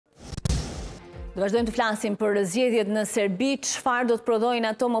Do vazhdojmë të flasim për zgjedhjet në Serbi, çfarë do të prodhojnë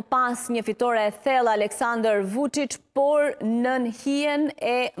ato më pas. Një fitore e thellë Aleksandar Vuçić, por nën hijen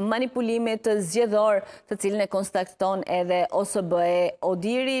e manipulimit zgjedhor, të cilin e konstaton edhe OSBE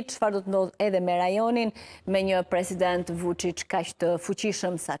Odiri. Çfarë do të ndodhë edhe me rajonin, me një president Vuçić kaq të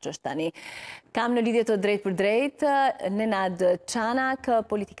fuqishëm sa ç'është tani. Kam në lidhje të drejt për drejt Nenad Çanak,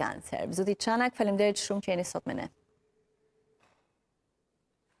 politikan serb. Zoti Çanak, faleminderit shumë që jeni sot me ne.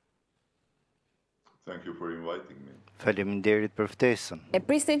 Thank you for inviting me. Faleminderit për ftesën. E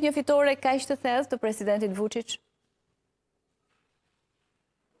prisnit një fitore kaq të thellë të presidentit Vuçić?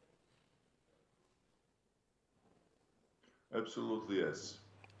 Absolutely yes.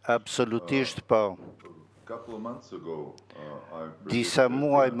 Absolutisht po. Couple of months ago, Disa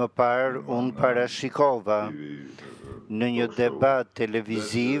muaj më parë, unë parashikova në një debat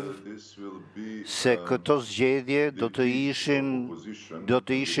televiziv se këto zgjedhje do të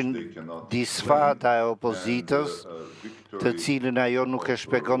ishin disfata e opozitës, të cilën ajo nuk e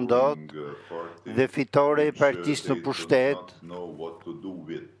shpjegon dot, dhe fitore e partisë në pushtet.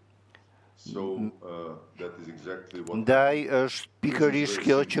 Ndaj është pikërisht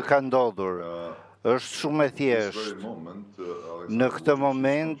kjo që ka ndodhur. Është shumë e thjeshtë. Në këtë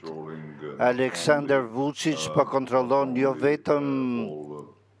moment, Aleksandar Vuçić po kontrollon jo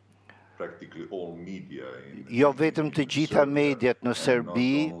vetëm të gjitha mediat në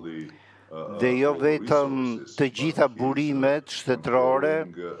Serbi, dhe jo vetëm të gjitha burimet shtetërore,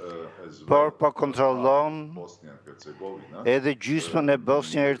 por po kontrollon edhe gjysmën e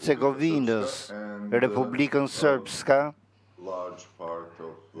Bosnjë-Hercegovinës, Republikën Srpska,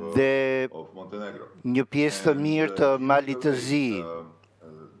 dhe një pjesë të mirë të Malit të Zi.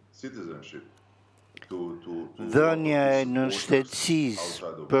 Dhënia e nënshtetësisë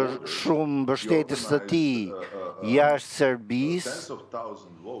për shumë mbështetës të tij jashtë Serbisë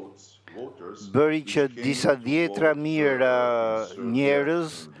bëri që disa dhjetra mijëra njerëz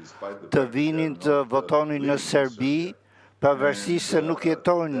të vinin të votonin në Serbi, pavarësisht se nuk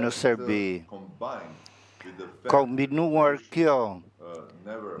jetojnë në Serbi. Kombinuar kjo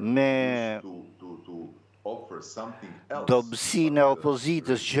me dobësinë e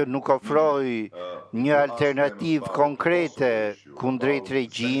opozitës që nuk ofroi një alternativë konkrete kundrejt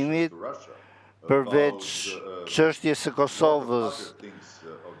regjimit, përveç çështjes së Kosovës,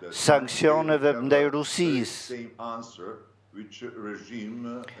 sanksioneve ndaj Rusisë,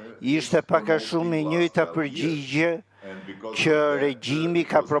 ishte pak a shumë e njëjta përgjigje që regjimi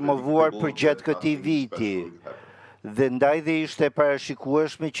ka promovuar përgjatë këtij viti. Dhe ndaj dhe ishte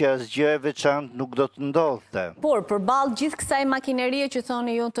parashikueshme që asgjë e veçantë nuk do të ndodhte. Por, përballë gjithë kësaj makinerie që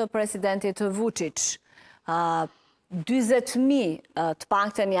thoni ju të presidentit Vuçić, 40.000 të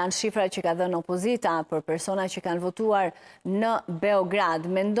paktën janë shifrat që ka dhënë opozita për persona që kanë votuar në Beograd.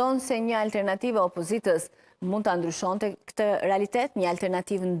 Mendon se një alternativë opozitës mund ta ndryshonte këtë realitet, një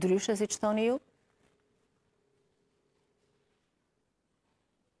alternativë ndryshe, siç thoni ju?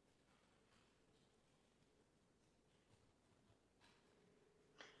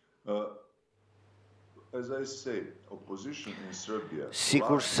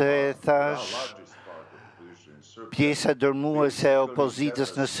 Sikur se thash, pjesa dërmuese e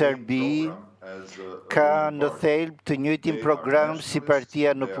opozitës në Serbi ka në thelb të njëjtin program si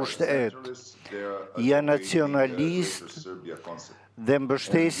partia në pushtet. Janë nacionalist dhe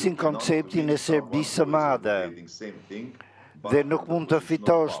mbështesin konceptin e Serbisë së madhe. Dhe nuk mund të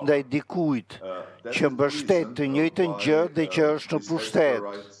fitosh ndaj dikujt që mbështet të njëjtën gjë dhe që është në pushtet.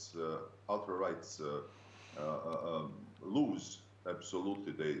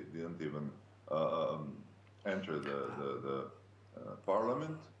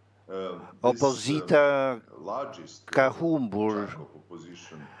 Opozita ka humbur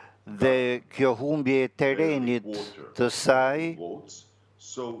dhe kjo humbje e terrenit të saj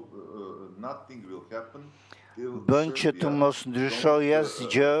bën që të mos ndryshojë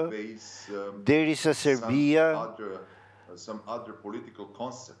asgjë derisa Serbia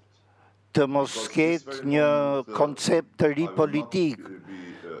të mos ketë një koncept të ri politik,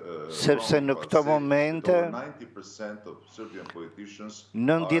 sepse në këto momente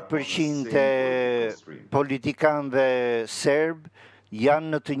 90% e politikanëve serb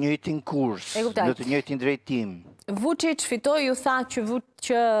janë në të njëjtin kurs, në të njëjtin drejtim. Vuçić fitoi, ju tha që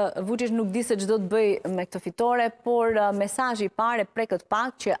Vuçić nuk di se ç'do të bëj me këtë fitore, por mesazhi i parë prekët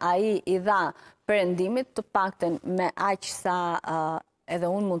pak që ai i dha perëndimit, të paktën me aq sa edhe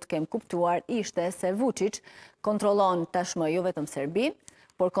unë mund të kem kuptuar, ishte se Vuçić kontrollon tashmë jo vetëm Serbinë,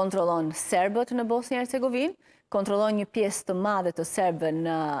 por kontrollon serbët në Bosnjë-Hercegovinë, kontrollon një pjesë të madhe të serbëve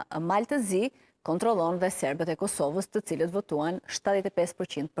në Mal të Zi, kontrollon dhe serbët e Kosovës, të cilët votuan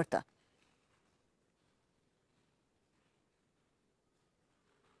 75% për të.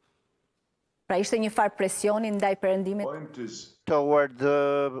 Pra ishte një farë presioni ndaj perëndimit? Toward the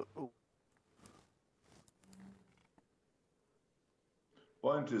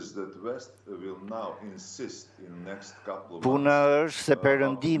Puna është se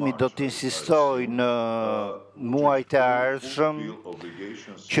perëndimi do të insistojë në muajt e ardhshëm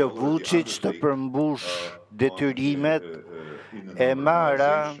që Vuçiç të përmbush detyrimet e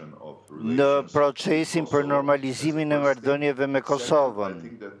marra në procesin për normalizimin e marrëdhënieve me Kosovën.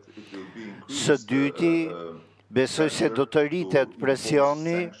 Së dyti, besoj se do të rritet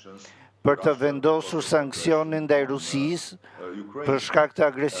presioni për të vendosur sanksione ndaj Rusisë për shkak të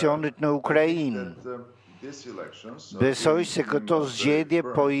agresionit në Ukrainë. Besoj se këto zgjedhje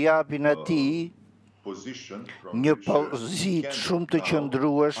po i japin atij një pozitë shumë të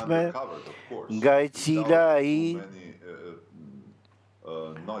qëndrueshme nga e cila ai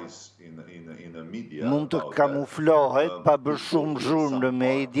mund të kamuflohet pa bërë shumë zhurmë në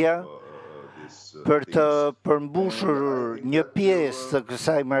media për të përmbushur një pjesë të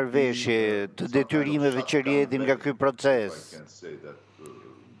kësaj marrëveshje të detyrimeve që rrjedhin nga ky proces.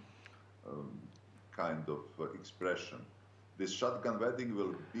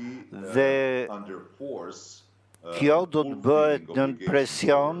 Dhe kjo do të bëhet në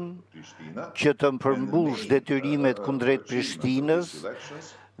presion që të përmbush detyrimet kundrejt Prishtinës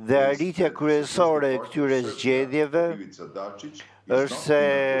dhe arritja kryesore e këtyre zgjedhjeve është se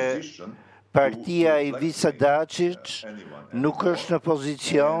partia e Ivica Dačić nuk është në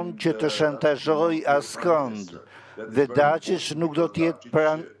pozicion që të shantazhojë askënd dhe Dačić nuk do të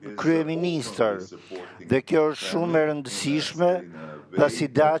jetë kryeministër. Dhe kjo është shumë e rëndësishme, pasi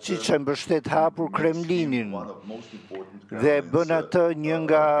Dačić e mbështet hapur Kremlinin dhe bën atë një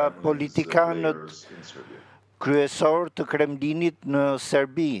nga politikanët kryesor të Kremlinit në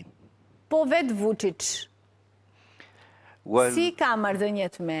Serbi. Po vetë Vuçić, si ka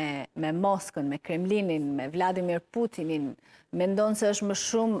marrëdhëniet me Moskën, me Kremlinin, me Vladimir Putinin? Mendon se është më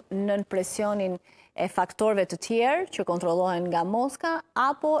shumë nën presionin e faktorëve të tjerë që kontrollohen nga Moska,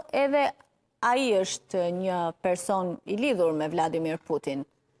 apo edhe ai është një person i lidhur me Vladimir Putin,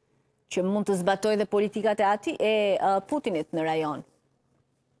 që mund të zbatojë dhe politikat e Putinit në rajon?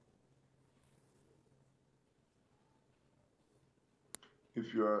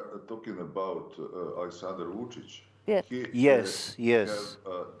 If you are talking about Aleksandar Vučić, Yes.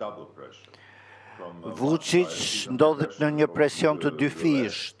 Vuçić ndodhet në një presion të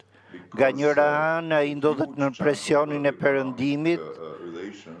dyfisht. Nga njëra anë ai ndodhet në presionin e perëndimit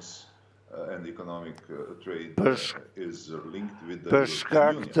për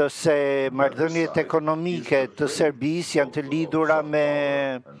shkak të se marrëdhëniet ekonomike të Serbisë janë të lidhura me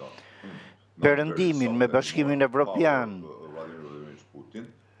perëndimin, me Bashkimin Evropian.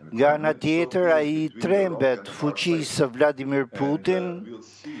 Nga ana tjetër, ai trembet fuqisë së Vladimir Putin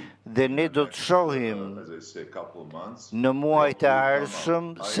dhe ne do të shohim në muajt e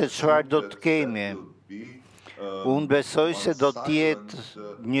ardhshëm se çfarë do të kemi. Unë besoj se do të jetë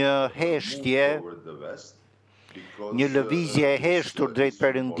një heshtje, një lëvizje e heshtur drejt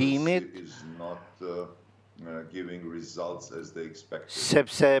perëndimit,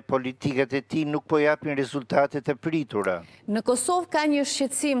 sepse politikat e tij nuk po japin rezultatet e pritura. Në Kosovë ka një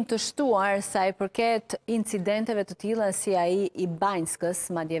shqetësim të shtuar sa i përket incidenteve të tilla si ai i Banjskës,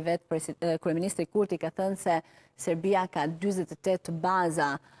 madje vetë kryeministri Kurti ka thënë se Serbia ka 48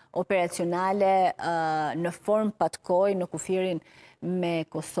 baza operacionale në formë patkoj në kufirin me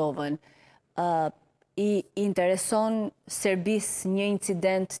Kosovën. I intereson Serbis një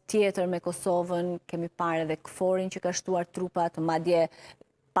incident tjetër me Kosovën, kemi parë edhe KFOR-in që ka shtuar trupat, madje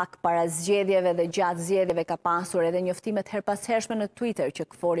pak para zgjedhjeve dhe gjatë zgjedhjeve ka pasur edhe njoftimet her pas hershme në Twitter që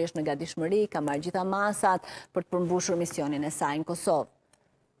KFOR-i është në gatishmëri, ka marrë gjitha masat për të përmbushur misionin e saj në Kosovë.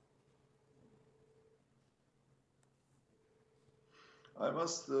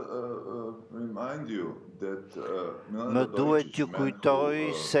 Më duhet t'ju kujtoj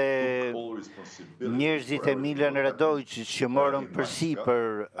se njerëzit e Milan Radojçit që morën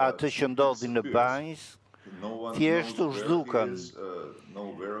përsipër atë që ndodhi në Banjsk, thjesht u zhdukën.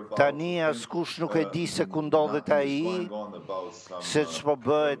 Tani askush nuk e di se ku ndodhet ai, se ç'po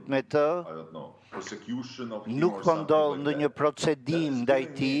bëhet me të, nuk po ndodh ndonjë procedim ndaj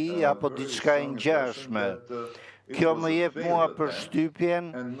tij apo diçka e ngjashme. Kjo më jep mua përshtypjen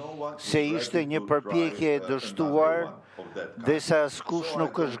se ishte një përpjekje e dështuar dhe se askush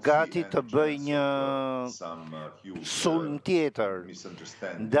nuk është gati të bëj një sulm tjetër.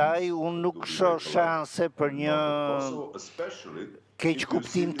 Ndaj, unë nuk shoh shanse për një keq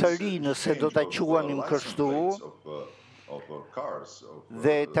kuptim të ri nëse do ta quanim kështu,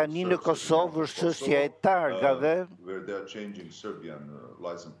 Dhe tani në Kosovë është çështja e targave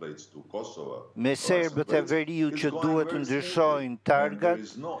me serbët e Veriut që duhet të ndryshojnë targat.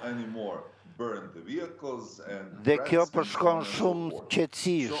 Dhe kjo përshkon shumë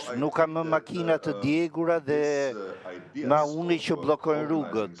qetësisht, nuk ka më makina të djegura dhe ma uni që bllokojnë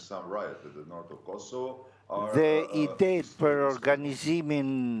rrugët. Dhe idetë për organizimin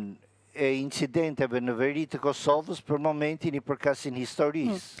e incidenteve në veri të Kosovës për momentin i përkasin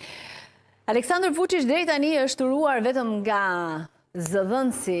historisë. Aleksandar Vuçiç deri tani është uruar vetëm nga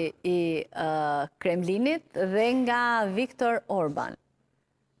zëdhënësi i Kremlinit dhe nga Viktor Orban.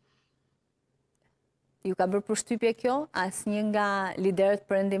 Ju ka bërë përshtypje kjo? Asnjë nga liderët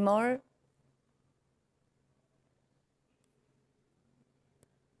perëndimor?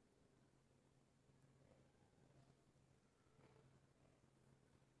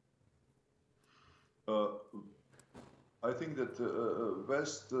 I think that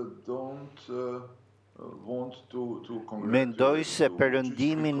West don't want to Mendoj se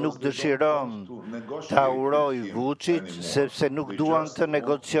perëndimi nuk dëshiron ta urojë Vuçić sepse nuk duan të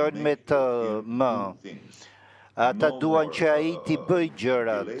negociojnë me të më. Ata duan që ai t'i bëjë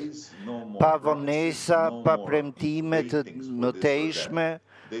gjërat, pa vonesa, pa premtime të mëtejshme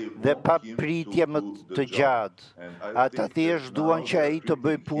dhe pa pritje më të gjatë. Ata thjesht duan që ai të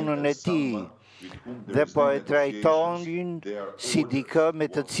bëjë punën e tij. Dhe po e trajtonin si dikë me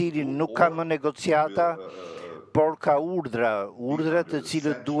të cilin nuk ka më negociata, por ka urdhra të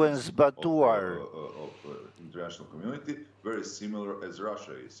cilët duhen zbatuar.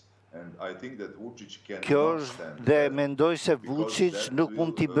 Kjo është dhe mendoj se Vuçić nuk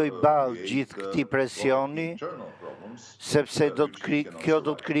mund t'i bëj ballë gjithë këtij presioni, sepse kjo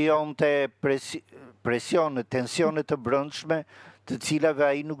do të krijonte presione, tensione të brendshme, të cilave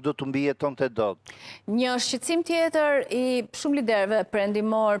ai nuk do të mbijetonte dot. Një shqetësim tjetër i shumë liderëve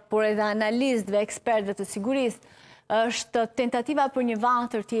perëndimor, por edhe analistëve, ekspertëve të sigurisë, është tentativa për një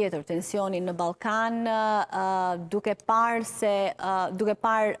vatër tjetër, tensioni në Ballkan, duke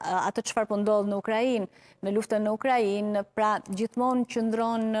parë atë çfarë po ndodh në Ukrainë, në luftën në Ukrainë, pra gjithmonë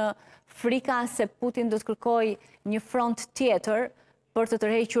qëndron frika se Putin do të kërkojë një front tjetër për të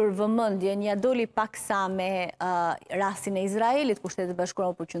tërhequr vëmendjen. Ja doli paksa me rastin e Izraelit, ku Shtetet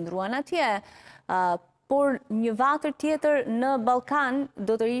Bashkuara u përqendruan atje, por një vatër tjetër në Ballkan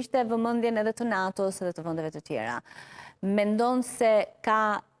do të rishte vëmendjen edhe të NATO-s edhe të vendeve të tjera. Mendon se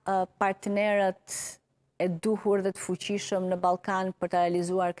ka partnerët e duhur dhe të fuqishëm në Ballkan për të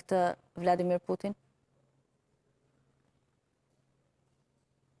realizuar këtë Vladimir Putin?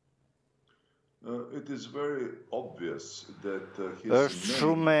 Është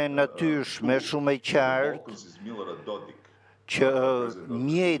shumë e natyrshme, shumë e qartë që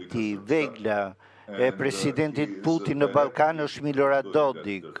mjeti, vegla e presidentit Putin në Ballkan është Milorad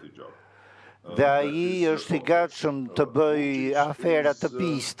Dodik. Dhe ai është i gatshëm të bëjë afera të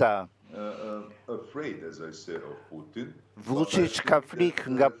pista. Vuçić ka frikë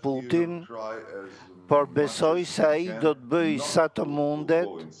nga Putin, por besoj se ai do të bëjë sa të mundet,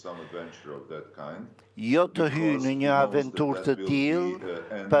 jo të hyjë në një aventurë të tillë,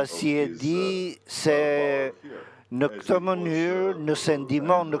 pasi e di se në këtë mënyrë, nëse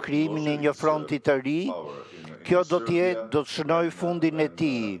ndihmon në krijimin e një fronti të ri, kjo do të shënojë fundin e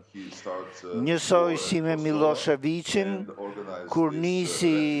tij. Njësoj si me Miloševićin, kur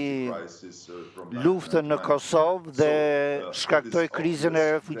nisi luftën në Kosovë dhe shkaktoi krizën e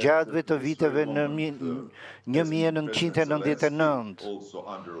refugjatëve të viteve në 1999.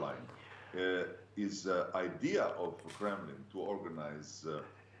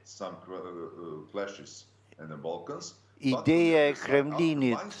 Ideja e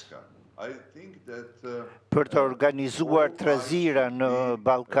Kremlinit për të organizuar trazira në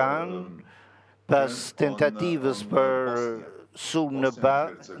Ballkan pas tentativës për sulm në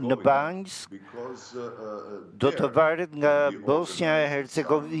Banjsk do të varet nga Bosnja e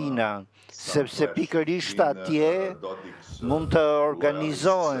Hercegovina, sepse pikërisht atje mund të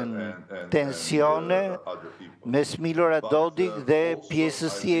organizohen tensione mes Milorad Dodik dhe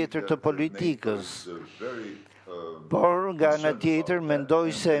pjesës tjetër të politikës. Por nga ana tjetër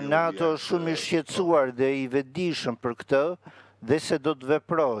mendoj se NATO është shumë i shqetësuar dhe i vetëdijshëm për këtë dhe se do të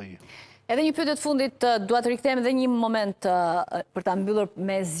veprojë. Edhe një pyetje të fundit, dua të rikthehem edhe një moment për ta mbyllur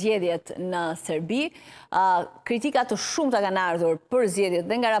me zgjedhjet në Serbi. Kritika të shumta kanë ardhur për zgjedhjet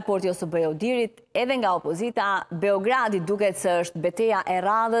dhe nga raporti OSBE Odirit, edhe nga opozita. Beogradi duket se është betejë e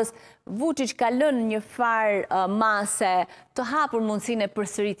radhës. Vuçić ka lënë një farë mase të hapur mundësinë e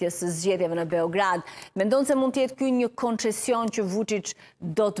përsëritjes së zgjedhjeve në Beograd. Mendon se mund të jetë ky një koncesion që Vuçić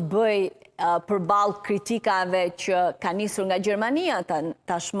do të bëjë përballë kritikave që ka nisur nga Gjermania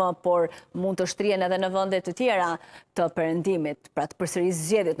tashmë, por mund të shtrihen edhe në vende të tjera të perëndimit, pra të përsërisë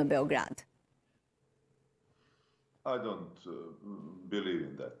zgjedhjet në Beograd? I don't believe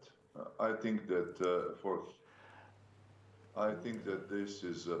in that. I think that this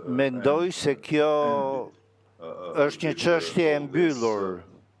is Mendoj se kjo është një çështje e mbyllur.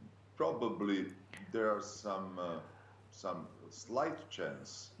 Probably there are some slight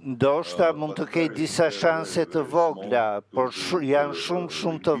chance. Ndoshta mund të ketë disa shanse të vogla, por janë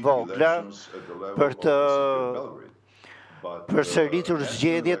shumë të vogla për të përsëritur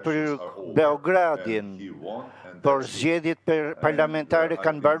zgjedhjet për Beogradin. Por zgjedhjet parlamentare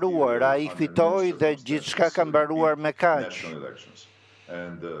kanë mbaruar, ai fitoi dhe gjithçka ka mbaruar me kaq.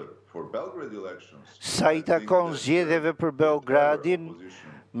 Sa i takon zgjedhjeve për Beogradin,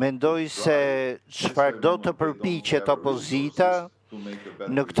 mendoj se çfarë do të përpiqet opozita,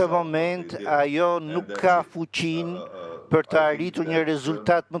 në këtë moment ajo nuk ka fuqinë për të arritur një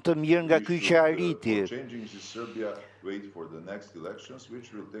rezultat më të mirë nga ky që arriti.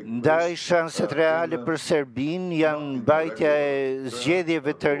 Ndaj shanset reale për Serbinë janë mbajtja e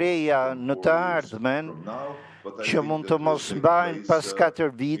zgjedhjeve të reja në të ardhmen, që mund të mos mbajnë pas 4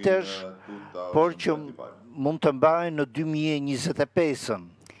 vitesh, por që mund të mbajnë në 2025-ën.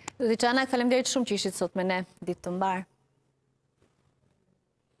 Vuçiç, faleminderit shumë që ishit sot me ne, ditë të mbar.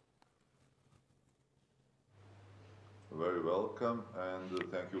 Very welcome and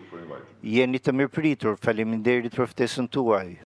thank you for inviting me. Jeni të mirëpritur, faleminderit për ftesën tuaj.